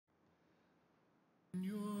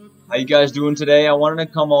How you guys doing today? I wanted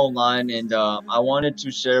to come online and I wanted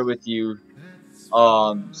to share with you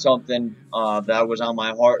something that was on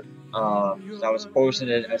my heart. So I was posting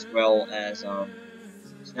it as well as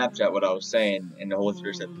Snapchat what I was saying, and the Holy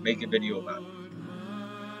Spirit said make a video about it.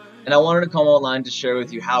 And I wanted to come online to share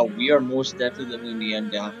with you how we are most definitely living in the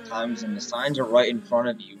end times, and the signs are right in front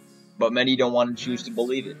of you, but many don't want to choose to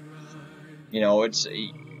believe it. You know, it's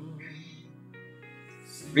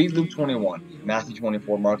read Luke 21, Matthew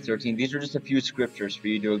 24, Mark 13. These are just a few scriptures for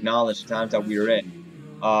you to acknowledge the times that we are in.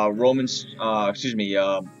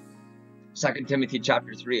 Second Timothy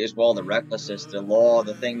chapter 3 as well, the recklessness, the law,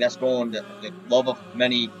 the thing that's going, the love of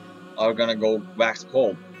many are going to go wax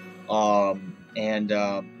cold. And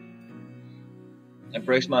it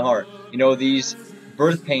breaks my heart. You know, these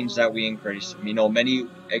birth pains that we increase, you know, many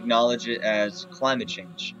acknowledge it as climate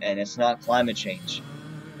change, and it's not climate change.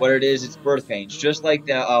 What it is, it's birth pains. Just like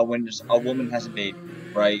when a woman has a baby,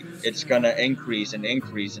 right? It's gonna increase and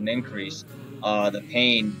increase and increase the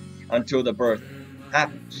pain until the birth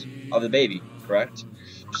happens of the baby, correct?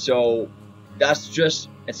 So that's just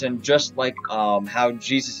just like how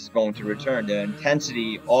Jesus is going to return. The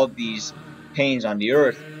intensity of these pains on the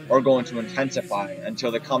earth are going to intensify until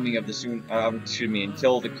the coming of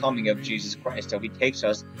until the coming of Jesus Christ, till He takes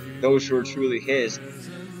us, those who are truly His,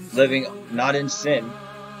 living not in sin,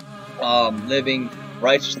 living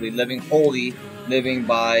righteously, living holy, living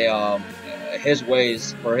by His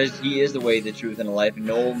ways. For He is the way, the truth, and the life, and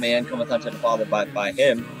no man cometh unto the Father but by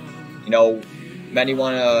Him. You know, many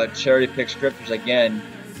want to cherry pick scriptures again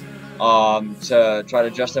to try to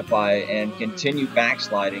justify and continue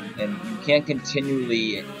backsliding, and you can't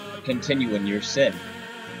continue in your sin.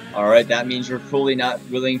 All right, that means you're fully not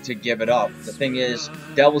willing to give it up. The thing is,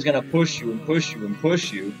 the devil's gonna push you and push you and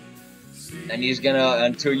push you, and he's gonna,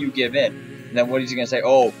 until you give in. And then what is he gonna say?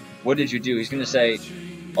 Oh, what did you do? He's gonna say,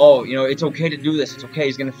 oh, you know, it's okay to do this. It's okay.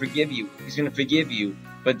 He's gonna forgive you. He's gonna forgive you.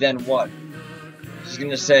 But then what? He's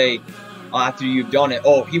gonna say, after you've done it,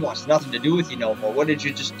 oh, he wants nothing to do with you no more. What did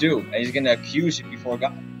you just do? And he's gonna accuse you before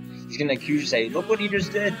God. He's gonna accuse you, say, look what he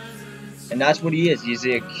just did. And that's what he is. He's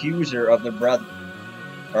the accuser of the brethren.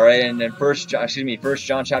 All right, and then First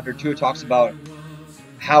John chapter 2 talks about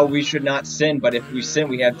how we should not sin, but if we sin,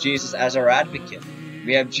 we have Jesus as our advocate.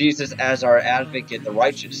 We have Jesus as our advocate, the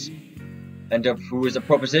righteous, and who is a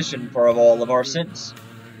proposition for all of our sins.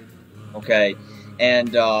 Okay,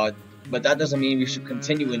 and but that doesn't mean we should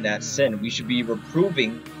continue in that sin. We should be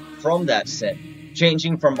reproving from that sin,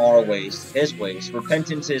 changing from our ways, His ways.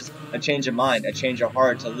 Repentance is a change of mind, a change of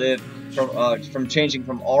heart, to live from changing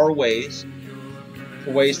from our ways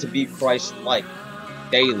to ways to be Christ-like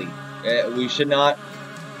daily. We should not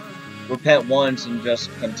repent once and just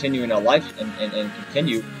continue in a life and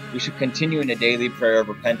continue. We should continue in a daily prayer of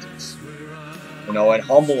repentance, you know, and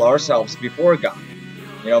humble ourselves before God.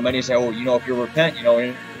 You know, many say, oh, you know, if you repent, you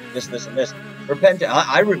know, this, and this. Repent.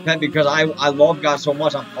 I repent because I love God so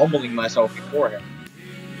much, I'm humbling myself before Him.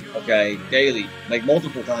 Okay, daily, like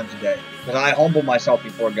multiple times a day. Because I humble myself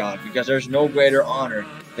before God, because there's no greater honor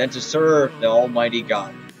than to serve the Almighty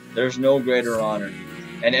God. There's no greater honor.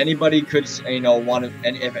 And anybody could, you know, want to,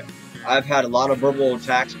 and if I've had a lot of verbal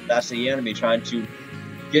attacks, that's the enemy trying to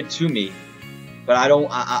get to me. But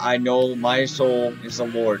I know my soul is the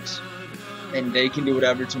Lord's. And they can do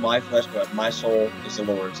whatever to my flesh, but my soul is the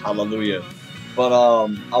Lord's. Hallelujah. But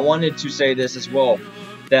I wanted to say this as well,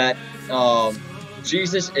 that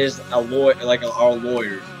Jesus is a lawyer, like our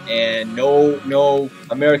lawyer, and no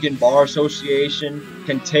American Bar Association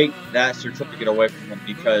can take that certificate away from him,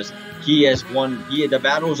 because he has won. The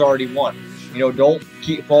battle is already won. You know, don't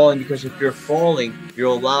keep falling, because if you're falling,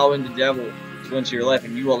 you're allowing the devil to enter your life,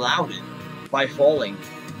 and you allowed it by falling,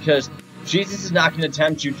 because Jesus is not going to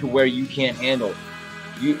tempt you to where you can't handle it.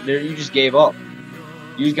 You just gave up.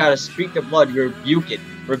 You just got to speak the blood. You rebuke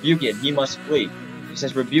it. He must flee. He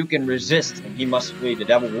says, rebuke and resist, and he must flee. The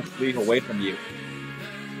devil will flee away from you.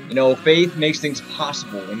 You know, faith makes things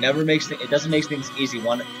possible. It doesn't make things easy.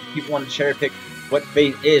 People want to cherry pick what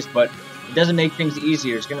faith is, but it doesn't make things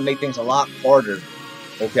easier. It's going to make things a lot harder.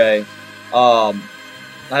 Okay. I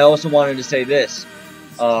also wanted to say this.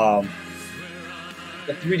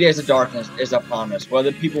 The 3 days of darkness is upon us.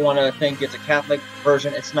 Whether people want to think it's a Catholic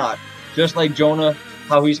version, it's not. Just like Jonah,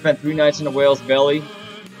 how he spent 3 nights in a whale's belly.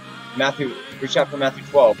 Matthew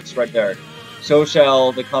 12, it's right there. So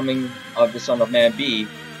shall the coming of the Son of Man be,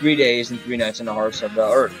 3 days and 3 nights in the hearts of the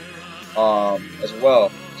earth, as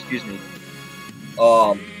well. Excuse me.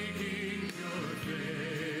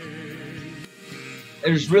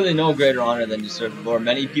 There's really no greater honor than to serve the Lord.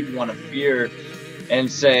 Many people want to fear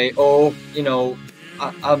and say, oh, you know,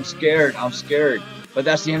 I'm scared. But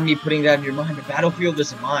that's the enemy putting that in your mind. The battlefield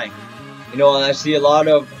is mine. You know, and I see a lot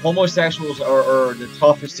of homosexuals are the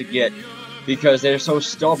toughest to get because they're so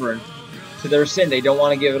stubborn to their sin. They don't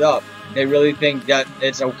want to give it up. They really think that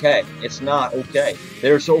it's okay. It's not okay.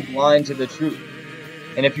 They're so blind to the truth.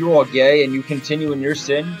 And if you are gay and you continue in your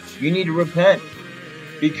sin, you need to repent.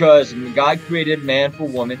 Because God created man for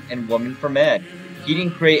woman and woman for man. He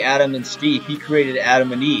didn't create Adam and Steve. He created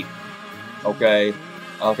Adam and Eve. Okay?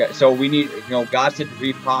 Okay, so we need, you know, God said to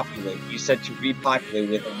repopulate. He said to repopulate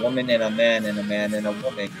with a woman and a man and a man and a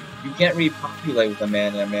woman. You can't repopulate with a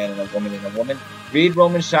man and a man and a woman and a woman. Read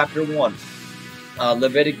Romans chapter 1.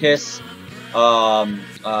 Leviticus,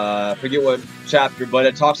 forget what chapter, but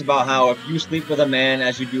it talks about how if you sleep with a man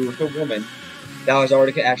as you do with a woman, that was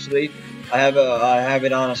already, actually, I have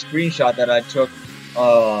it on a screenshot that I took,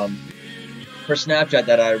 for Snapchat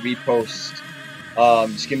that I repost.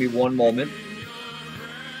 Just give me one moment.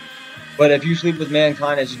 But if you sleep with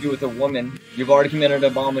mankind as you do with a woman, you've already committed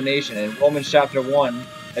an abomination. In Romans chapter 1,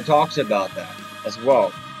 it talks about that as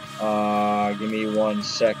well. Give me 1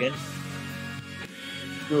 second.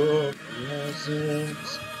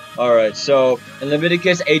 Alright, so in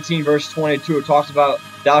Leviticus 18 verse 22, it talks about,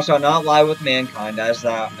 thou shalt not lie with mankind as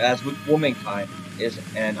with womankind is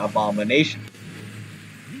an abomination.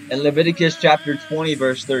 In Leviticus chapter 20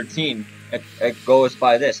 verse 13, it goes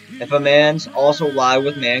by this: if a man's also lie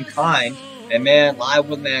with mankind, and man lie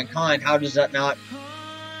with mankind, how does that not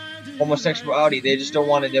homosexuality? They just don't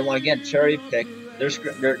want to. They want to again cherry pick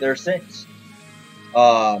their sins.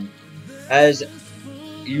 As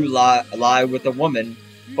you lie with a woman,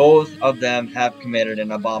 both of them have committed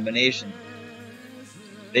an abomination.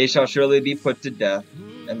 They shall surely be put to death,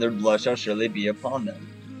 and their blood shall surely be upon them.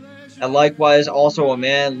 And likewise also a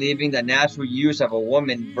man leaving the natural use of a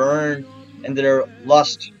woman burned in their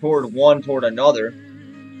lust toward one toward another,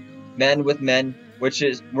 men with men, which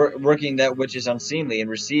is working that which is unseemly, and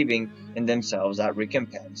receiving in themselves that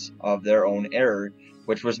recompense of their own error,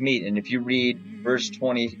 which was meet. And if you read verse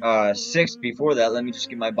 26 before that, let me just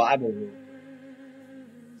get my Bible rule.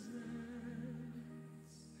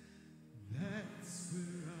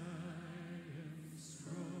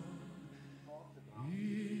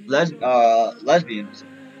 Lesbians,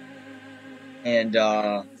 and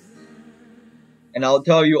I'll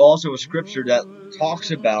tell you also a scripture that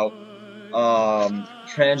talks about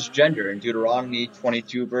transgender in Deuteronomy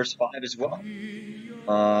 22 verse 5 as well.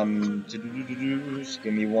 Just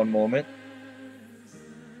give me one moment.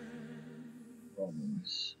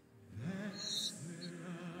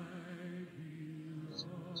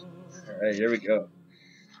 Alright, here we go.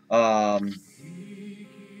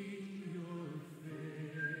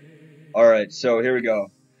 Alright, so here we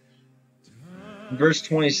go. Verse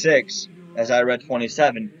 26, as I read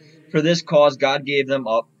 27, for this cause God gave them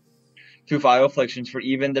up to vile afflictions, for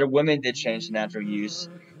even their women did change the natural use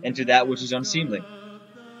into that which is unseemly.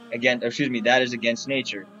 That is against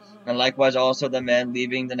nature. And likewise also the men,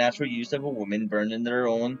 leaving the natural use of a woman, burned in their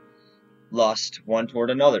own lust one toward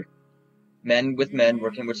another. Men with men,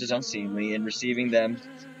 working which is unseemly, and receiving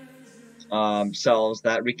themselves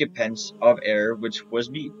that recompense of error which was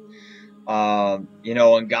meet. You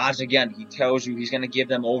know, and God's, again, He tells you He's going to give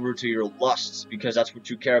them over to your lusts, because that's what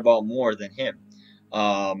you care about more than Him.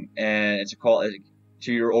 And it's a call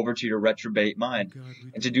over to your reprobate mind,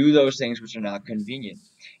 and to do those things which are not convenient.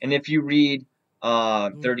 And if you read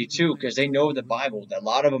 32, because they know the Bible, a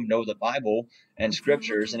lot of them know the Bible and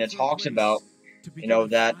scriptures, and it talks about, you know,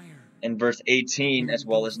 that in verse 18 as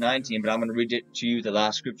well as 19, but I'm going to read it to you, the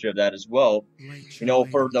last scripture of that as well. You know,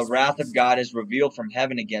 for the wrath of God is revealed from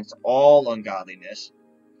heaven against all ungodliness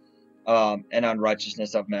and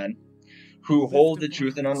unrighteousness of men, who hold the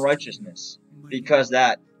truth in unrighteousness, because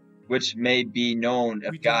that which may be known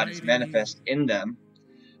of God is manifest in them,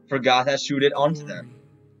 for God hath shewed it unto them.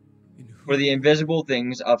 For the invisible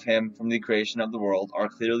things of Him from the creation of the world are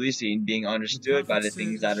clearly seen, being understood by the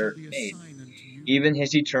things that are made, even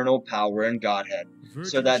His eternal power and Godhead,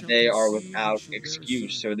 so that they are without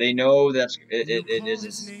excuse. So they know that it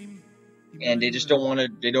is, and they just don't want to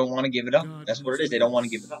give it up. That's what it is. They don't want to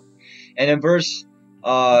give it up. And in verse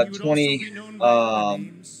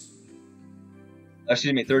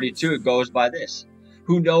 32, it goes by this: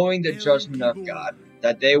 who knowing the judgment of God,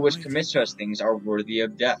 that they which commit such things are worthy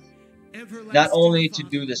of death, not only to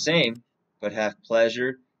do the same, but have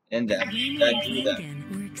pleasure in them that do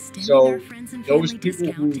them. So those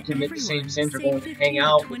people who commit the same sins are going to hang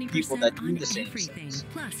out with people that do the same sins.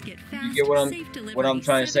 You get what I'm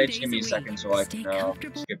trying to say? Just give me a second so I can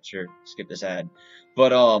skip this ad.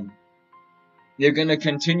 But they're going to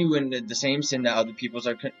continue in the same sin that other people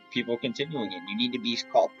continuing in. You need to be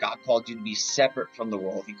called. God called you to be separate from the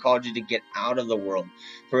world. He called you to get out of the world.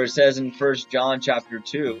 For it says in 1 John chapter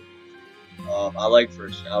 2, I like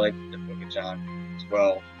the book of John as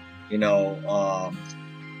well. You know,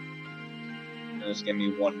 just give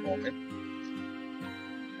me one moment.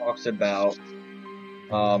 Talks about,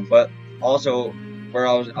 but also where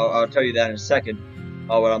I'll tell you that in a second.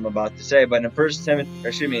 What I'm about to say, but in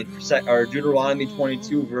Deuteronomy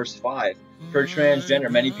 22 verse 5, for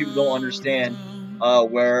transgender, many people don't understand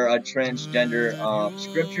where a transgender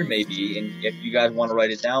scripture may be, and if you guys want to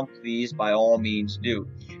write it down, please by all means do.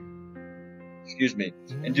 Excuse me.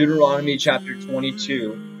 In Deuteronomy chapter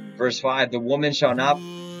 22 verse 5, the woman shall not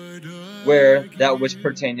wear that which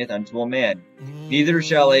pertaineth unto a man, neither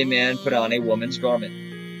shall a man put on a woman's garment,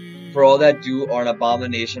 for all that do are an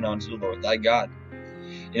abomination unto the Lord thy God.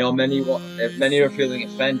 You know, if many are feeling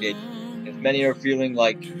offended, if many are feeling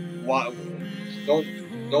like, why, don't.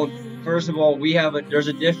 First of all, there's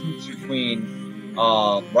a difference between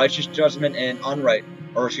righteous judgment and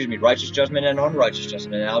righteous judgment and unrighteous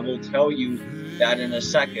judgment. And I will tell you that in a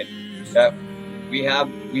second. That we have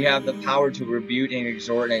the power to rebuke and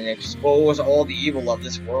exhort and expose all the evil of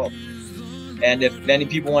this world. And if many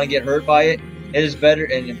people want to get hurt by it, it is better.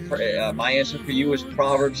 And my answer for you is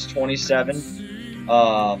Proverbs 27.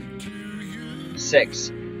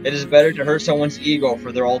 6. It is better to hurt someone's ego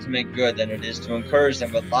for their ultimate good than it is to encourage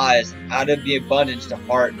them with lies. Out of the abundance the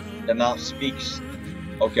heart, the mouth speaks.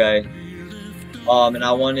 Okay. And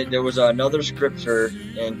there was another scripture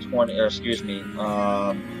in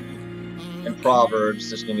in Proverbs.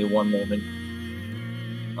 Just give me one moment.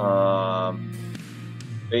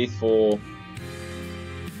 Faithful.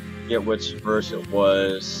 Get which verse it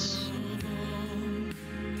was.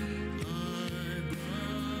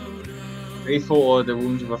 Faithful are the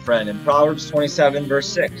wounds of a friend. In Proverbs 27 verse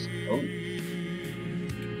 6. Oh.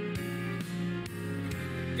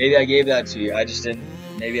 Maybe I gave that to you.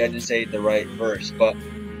 Maybe I didn't say the right verse. But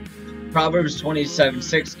Proverbs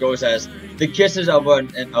 27:6 goes as, the kisses of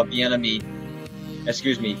the enemy.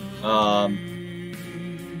 Excuse me.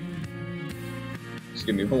 Just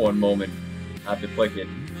give me one moment. I have to click it.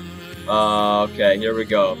 Okay, here we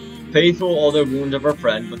go. Faithful are the wounds of a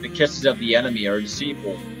friend, but the kisses of the enemy are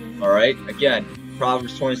deceitful. Alright, again,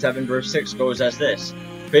 Proverbs 27 verse 6 goes as this.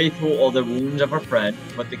 Faithful are the wounds of a friend,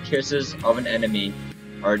 but the kisses of an enemy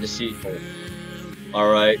are deceitful.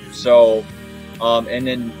 Alright, so, and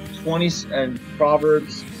in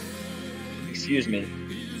Proverbs,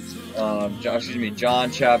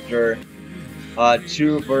 John chapter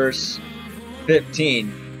 2 verse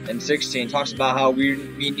 15 and 16 talks about how we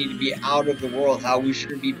need to be out of the world, how we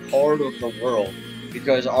shouldn't be part of the world,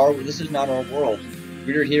 because this is not our world.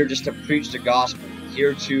 We are here just to preach the gospel,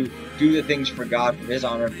 here to do the things for God, for His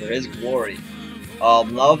honor, for His glory.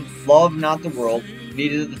 Love not the world,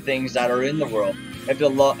 neither the things that are in the world.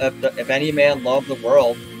 If any man love the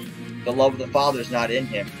world, the love of the Father is not in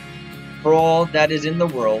him. For all that is in the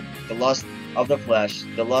world, the lust of the flesh,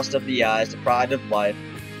 the lust of the eyes, the pride of life,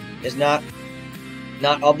 is not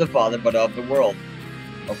of the Father, but of the world.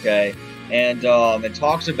 Okay, and it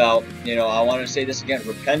talks about, I want to say this again,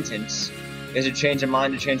 repentance is a change of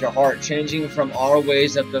mind, to change our heart, changing from our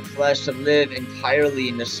ways of the flesh to live entirely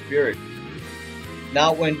in the Spirit.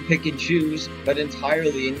 Not when pick and choose, but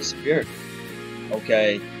entirely in the Spirit.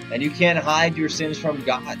 Okay, and you can't hide your sins from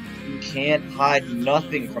God. You can't hide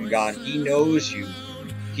nothing from God. He knows you.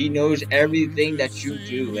 He knows everything that you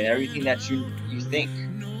do and everything that you think.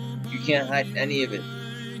 You can't hide any of it.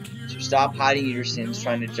 So stop hiding your sins,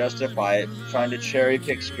 trying to justify it, trying to cherry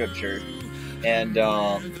pick scripture, and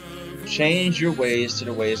change your ways to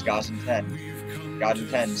the ways God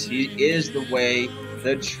intends. He is the way,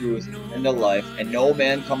 the truth, and the life, and no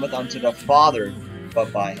man cometh unto the Father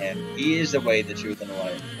but by Him. He is the way, the truth, and the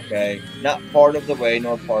life. Okay, not part of the way,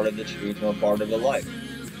 nor part of the truth, nor part of the life.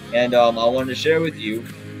 And I wanted to share with you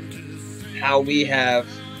how we have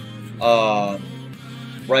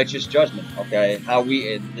righteous judgment. Okay, how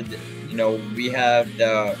we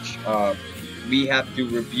have to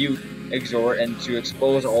rebuke, exhort, and to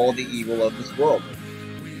expose all the evil of this world.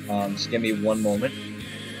 Just give me one moment.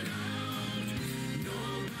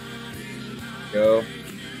 Go.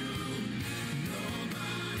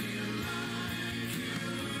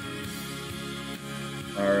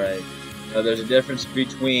 Alright. Now there's a difference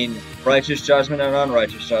between righteous judgment and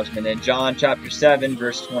unrighteous judgment. In John chapter 7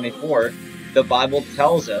 verse 24, the Bible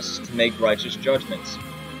tells us to make righteous judgments.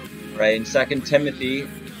 Right? In 2 Timothy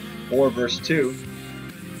 4 verse 2,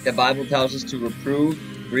 the Bible tells us to reprove,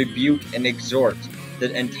 rebuke, and exhort.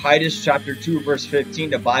 In Titus chapter 2 verse 15,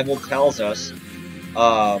 the Bible tells us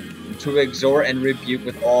to exhort and rebuke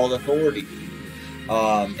with all authority.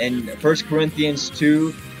 In 1 Corinthians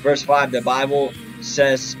 2, verse 5, the Bible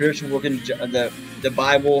says spiritual work in the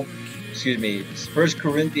Bible, excuse me, 1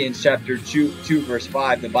 Corinthians chapter 2, verse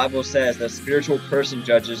 5, the Bible says the spiritual person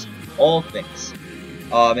judges all things.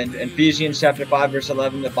 In Ephesians chapter 5, verse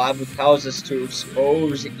 11, the Bible tells us to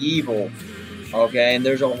expose evil. Okay, and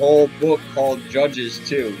there's a whole book called Judges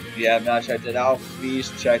too. If you have not checked it out, please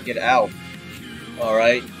check it out.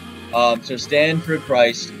 Alright, so stand for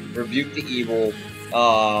Christ, rebuke the evil,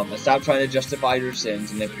 and stop trying to justify your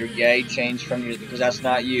sins. And if you're gay, change from your, because that's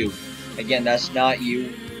not you. Again, that's not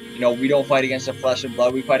you. You know, we don't fight against the flesh and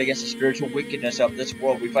blood. We fight against the spiritual wickedness of this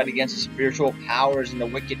world. We fight against the spiritual powers and the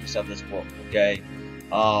wickedness of this world. Okay,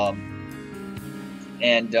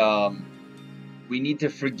 we need to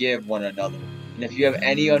forgive one another. And if you have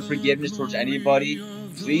any unforgiveness towards anybody,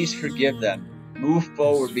 please forgive them. Move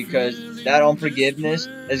forward, because that unforgiveness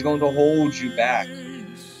is going to hold you back.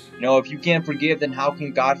 You know, if you can't forgive, then how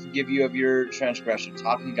can God forgive you of your transgressions?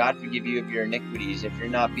 How can God forgive you of your iniquities if you're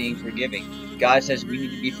not being forgiving? God says we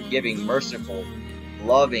need to be forgiving, merciful,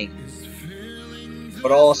 loving.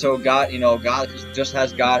 But also, God, you know, God, just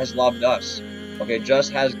as God has loved us. Okay,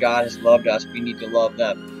 just as God has loved us, we need to love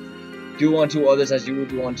them. Do unto others as you would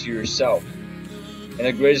do unto yourself. And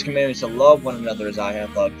the greatest commandment is to love one another as I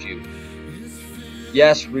have loved you.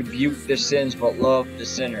 Yes, rebuke the sins, but love the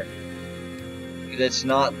sinner. It's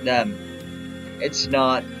not them. It's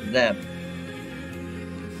not them.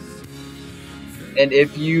 And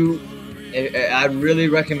I really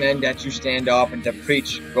recommend that you stand up and to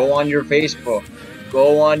preach. Go on your Facebook.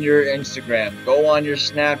 Go on your Instagram. Go on your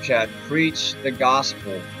Snapchat. Preach the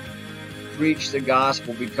gospel. Preach the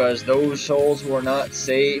gospel, because those souls who are not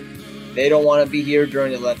saved, they don't want to be here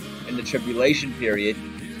during the tribulation period.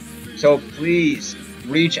 So please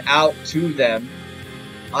reach out to them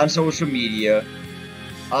on social media,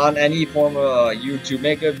 on any form of YouTube.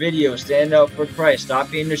 Make a video. Stand up for Christ. Stop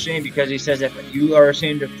being ashamed, because he says if you are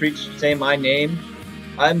ashamed to preach, say my name,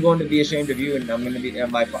 I'm going to be ashamed of you, and I'm going to be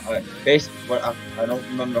my base. I don't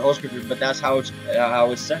remember the whole scripture, but that's how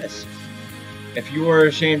it says. If you are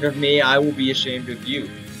ashamed of me, I will be ashamed of you.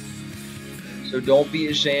 So don't be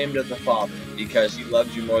ashamed of the Father, because he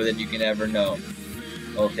loves you more than you can ever know.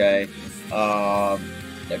 Okay?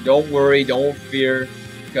 Don't worry, don't fear,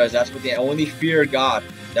 because that's what only fear God.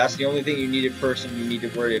 That's the only thing you need to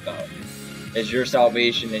worry about, is your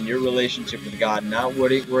salvation and your relationship with God. Not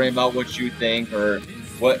worrying about what you think, or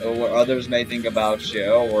what others may think about you,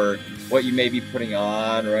 or what you may be putting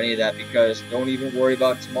on, or any of that, because don't even worry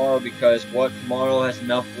about tomorrow, because tomorrow has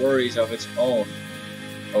enough worries of its own.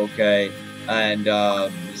 Okay? And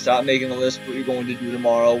stop making a list of what you're going to do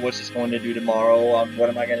tomorrow. What's this going to do tomorrow? What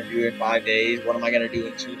am I going to do in 5 days? What am I going to do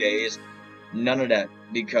in 2 days? None of that,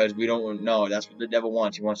 because we don't know. That's what the devil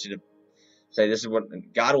wants. He wants you to say, this is what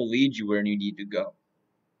God will lead you where you need to go.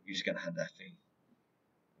 You just got to have that faith.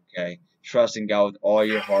 Okay? Trust in God with all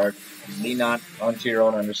your heart. Lean not onto your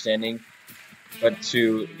own understanding, but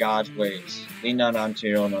to God's ways. Lean not onto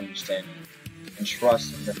your own understanding, and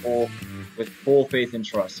trust with full faith and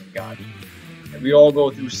trust in God. And we all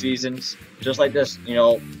go through seasons, just like this, you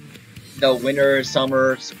know, the winter,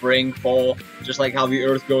 summer, spring, fall, just like how the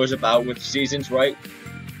earth goes about with seasons, right?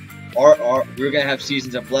 We're going to have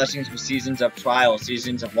seasons of blessings, with seasons of trial,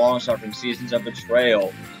 seasons of long suffering, seasons of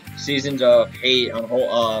betrayal, seasons of hate,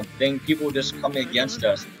 people just coming against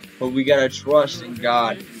us. But we got to trust in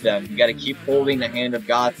God through them. You got to keep holding the hand of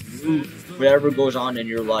God through whatever goes on in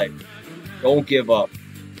your life. Don't give up.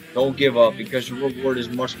 Don't give up, because your reward is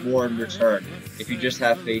much more in return if you just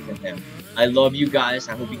have faith in Him. I love you guys.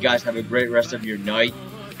 I hope you guys have a great rest of your night.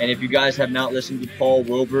 And if you guys have not listened to Paul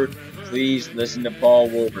Wilbur, please listen to Paul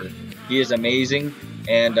Wilbur. He is amazing,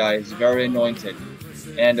 and he's very anointed.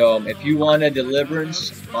 And if you want a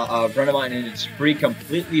deliverance, a friend of mine, and it's free,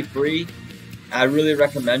 completely free, I really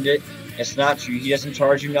recommend it. It's not true. He doesn't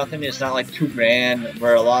charge you nothing. It's not like $2,000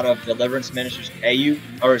 where a lot of deliverance ministers pay you,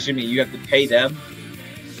 or excuse me, you have to pay them.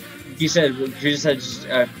 Jesus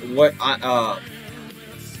said,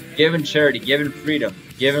 giving charity, giving freedom,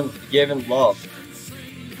 giving love.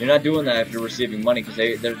 You're not doing that if you're receiving money, because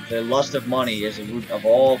the lust of money is the root of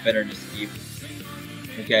all bitterness and evil.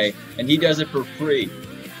 Okay, and He does it for free.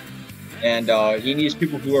 And He needs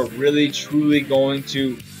people who are really, truly going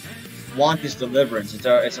to want this deliverance.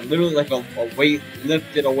 It's literally like a weight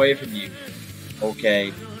lifted away from you.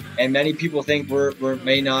 Okay, and many people think we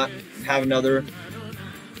may not have another.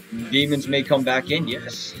 Demons may come back in.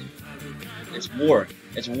 Yes, it's war.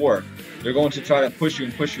 It's war. They're going to try to push you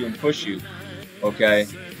and push you and push you. Okay,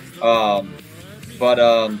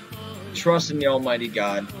 trust in the Almighty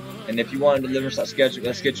God. And if you want a deliverance, let's get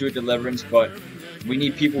you a deliverance. But we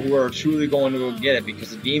need people who are truly going to go get it,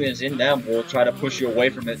 because the demons in them will try to push you away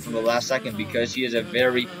from it from the last second, because he is a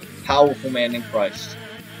very powerful man in Christ.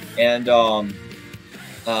 And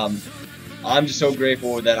I'm just so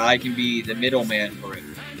grateful that I can be the middleman for it.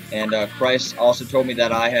 And Christ also told me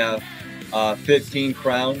that I have 15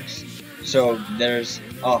 crowns. So there's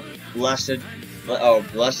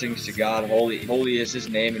blessings to God. Holy is his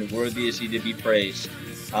name, and worthy is he to be praised.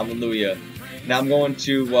 Hallelujah. Now I'm going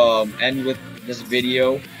to end with this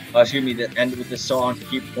video. End with this song to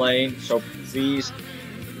keep playing. So please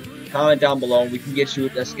comment down below. We can get you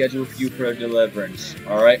a schedule for you for a deliverance.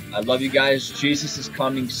 Alright? I love you guys. Jesus is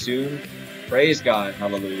coming soon. Praise God.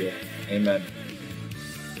 Hallelujah. Amen.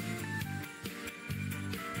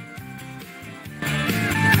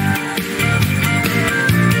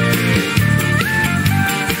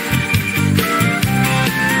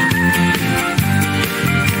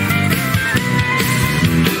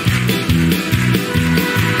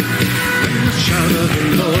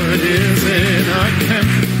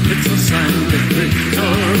 It's a sign